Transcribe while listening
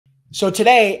So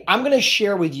today I'm going to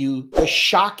share with you the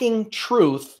shocking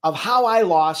truth of how I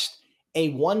lost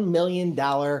a $1 million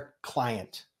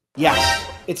client. Yes,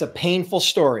 it's a painful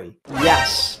story.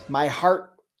 Yes, my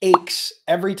heart aches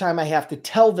every time I have to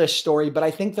tell this story, but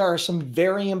I think there are some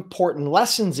very important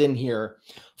lessons in here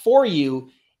for you.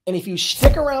 And if you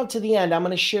stick around to the end, I'm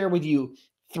going to share with you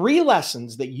 3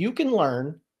 lessons that you can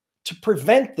learn to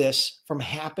prevent this from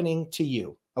happening to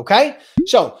you. Okay?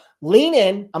 So lean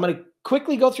in. I'm going to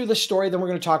quickly go through the story, then we're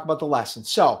going to talk about the lesson.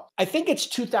 So I think it's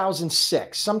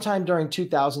 2006, sometime during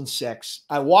 2006,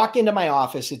 I walk into my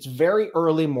office. It's very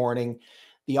early morning.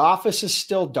 The office is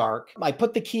still dark. I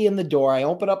put the key in the door. I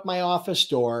open up my office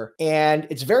door and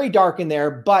it's very dark in there,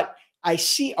 but I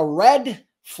see a red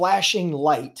flashing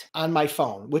light on my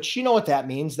phone, which you know what that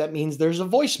means. That means there's a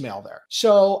voicemail there.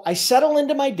 So I settle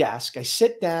into my desk. I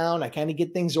sit down. I kind of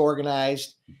get things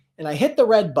organized. And I hit the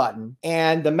red button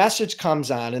and the message comes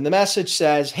on and the message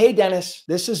says, "Hey, Dennis,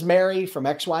 this is Mary from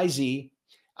XYZ.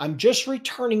 I'm just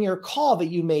returning your call that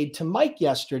you made to Mike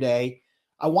yesterday.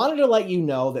 I wanted to let you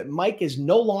know that Mike is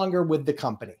no longer with the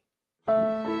company."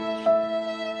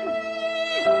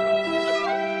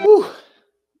 Whew.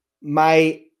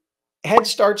 My head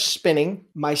starts spinning.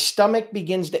 My stomach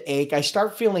begins to ache. I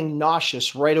start feeling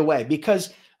nauseous right away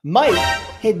because Mike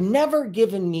had never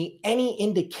given me any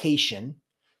indication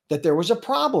that there was a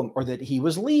problem or that he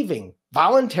was leaving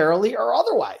voluntarily or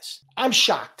otherwise. I'm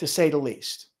shocked, to say the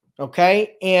least.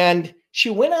 Okay. And she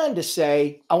went on to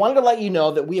say, "I wanted to let you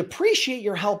know that we appreciate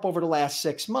your help over the last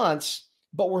 6 months,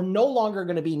 but we're no longer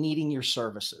going to be needing your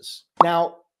services."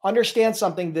 Now, understand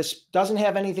something. This doesn't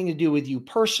have anything to do with you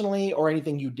personally or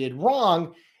anything you did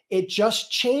wrong. It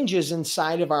just changes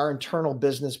inside of our internal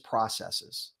business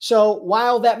processes. So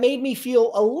while that made me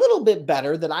feel a little bit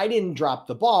better that I didn't drop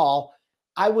the ball,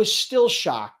 I was still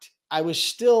shocked. I was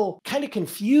still kind of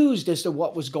confused as to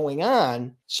what was going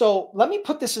on. So let me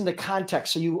put this into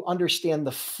context so you understand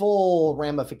the full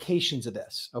ramifications of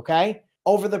this, okay?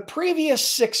 Over the previous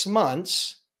 6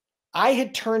 months, I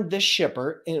had turned this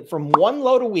shipper from 1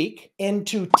 load a week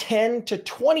into 10 to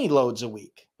 20 loads a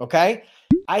week, okay?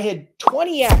 I had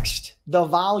 20x'd the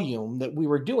volume that we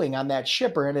were doing on that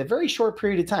shipper in a very short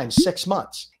period of time, 6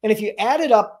 months. And if you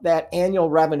added up that annual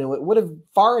revenue, it would have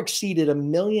far exceeded $1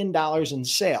 million in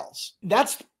sales.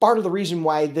 That's part of the reason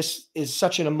why this is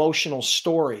such an emotional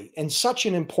story and such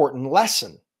an important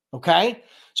lesson, okay?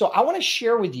 So I want to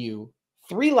share with you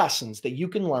 3 lessons that you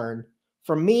can learn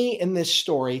from me in this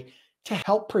story to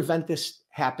help prevent this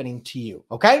happening to you,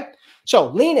 okay? So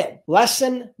lean in.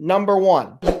 Lesson number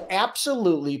 1, you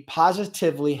absolutely,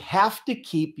 positively have to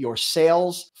keep your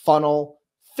sales funnel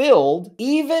filled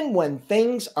even when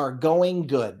things are going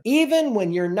good. Even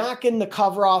when you're knocking the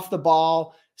cover off the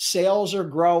ball, sales are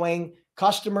growing,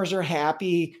 customers are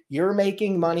happy, you're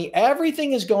making money,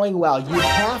 everything is going well. You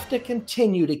have to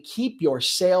continue to keep your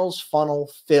sales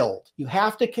funnel filled. You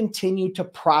have to continue to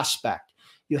prospect.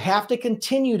 You have to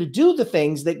continue to do the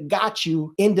things that got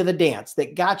you into the dance,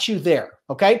 that got you there,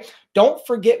 okay? Don't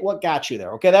forget what got you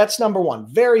there, okay? That's number 1,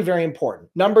 very, very important.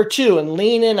 Number 2, and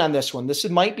lean in on this one. This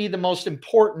might be the most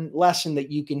important lesson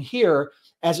that you can hear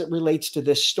as it relates to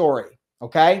this story,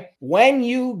 okay? When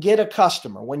you get a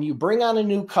customer, when you bring on a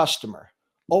new customer,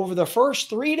 over the first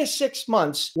 3 to 6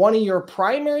 months, one of your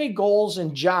primary goals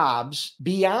and jobs,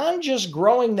 beyond just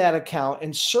growing that account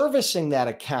and servicing that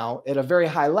account at a very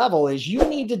high level, is you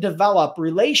need to develop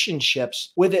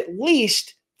relationships with at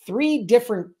least 3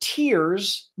 different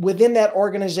tiers within that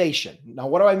organization. Now,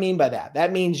 what do I mean by that?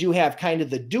 That means you have kind of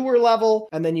the doer level,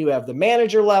 and then you have the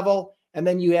manager level, and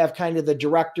then you have kind of the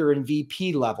director and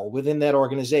VP level within that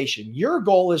organization. Your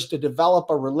goal is to develop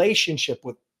a relationship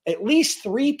with at least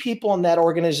 3 people in that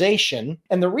organization.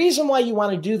 And the reason why you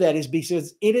want to do that is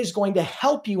because it is going to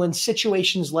help you in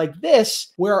situations like this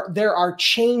where there are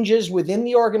changes within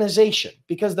the organization.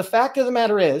 Because the fact of the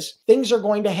matter is, things are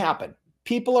going to happen.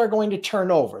 People are going to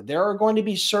turn over. There are going to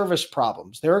be service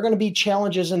problems. There are going to be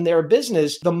challenges in their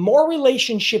business. The more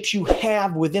relationships you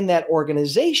have within that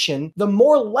organization, the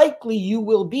more likely you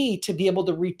will be to be able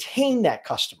to retain that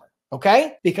customer.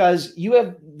 Okay? Because you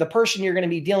have the person you're going to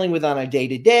be dealing with on a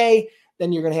day-to-day,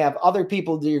 then you're going to have other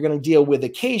people that you're going to deal with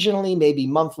occasionally, maybe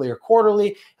monthly or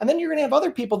quarterly, and then you're going to have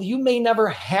other people that you may never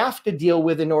have to deal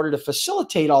with in order to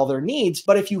facilitate all their needs.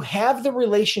 But if you have the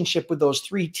relationship with those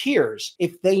 3 tiers,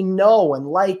 if they know and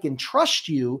like and trust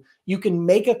you, you can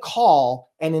make a call,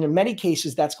 and in many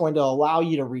cases, that's going to allow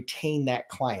you to retain that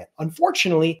client.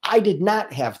 Unfortunately, I did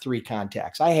not have 3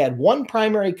 contacts. I had 1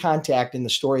 primary contact in the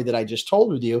story that I just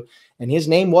told with you, and his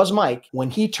name was Mike.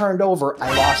 When he turned over,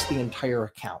 I lost the entire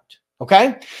account.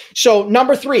 Okay. So,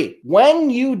 number three,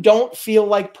 when you don't feel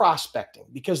like prospecting,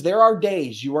 because there are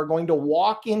days you are going to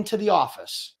walk into the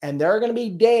office and there are going to be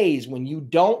days when you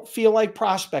don't feel like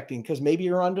prospecting because maybe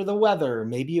you're under the weather,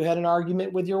 maybe you had an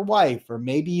argument with your wife, or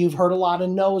maybe you've heard a lot of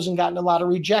no's and gotten a lot of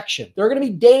rejection. There are going to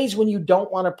be days when you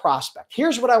don't want to prospect.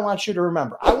 Here's what I want you to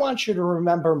remember. I want you to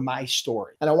remember my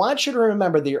story. And I want you to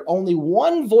remember that you're only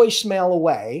one voicemail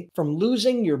away from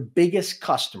losing your biggest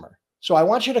customer. So I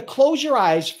want you to close your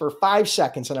eyes for 5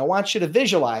 seconds and I want you to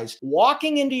visualize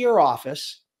walking into your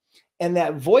office and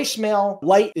that voicemail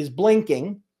light is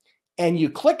blinking and you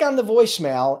click on the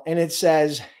voicemail and it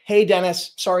says, "Hey,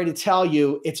 Dennis, sorry to tell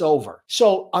you it's over."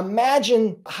 So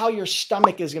imagine how your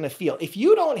stomach is going to feel. If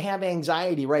you don't have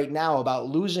anxiety right now about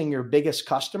losing your biggest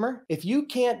customer, if you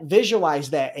can't visualize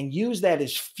that and use that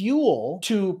as fuel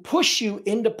to push you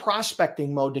into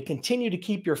prospecting mode to continue to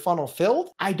keep your funnel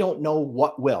filled, I don't know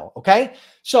what will. Okay.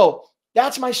 So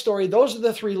that's my story. Those are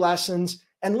the 3 lessons.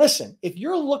 And listen, if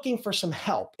you're looking for some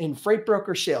help in freight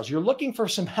broker sales, you're looking for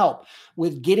some help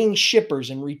with getting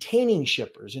shippers and retaining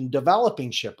shippers and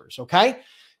developing shippers, okay?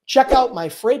 Check out my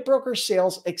Freight Broker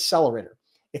Sales Accelerator.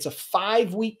 It's a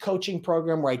 5-week coaching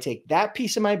program where I take that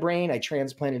piece of my brain, I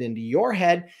transplant it into your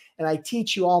head, and I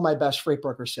teach you all my best freight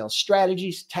broker sales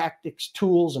strategies, tactics,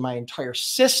 tools, and my entire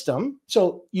system.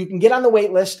 So you can get on the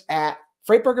wait list at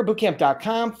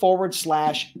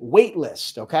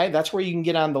freightbrokerbootcamp.com/waitlist, okay? That's where you can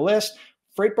get on the list.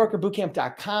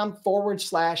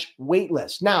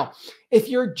 freightbrokerbootcamp.com/waitlist. Now, if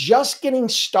you're just getting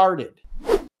started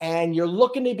and you're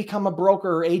looking to become a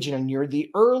broker or agent and you're the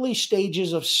early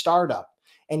stages of startup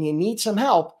and you need some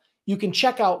help, you can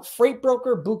check out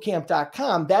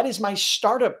freightbrokerbootcamp.com. That is my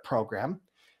startup program.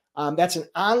 That's an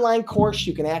online course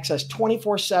you can access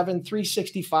 24/7,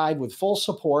 365 with full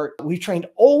support. We've trained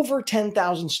over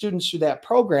 10,000 students through that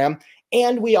program,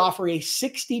 and we offer a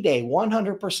 60-day,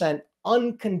 100%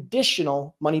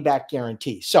 unconditional money back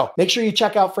guarantee. So make sure you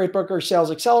check out Freight Broker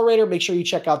Sales Accelerator. Make sure you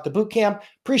check out the bootcamp.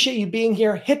 Appreciate you being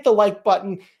here. Hit the like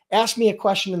button. Ask me a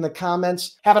question in the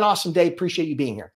comments. Have an awesome day. Appreciate you being here.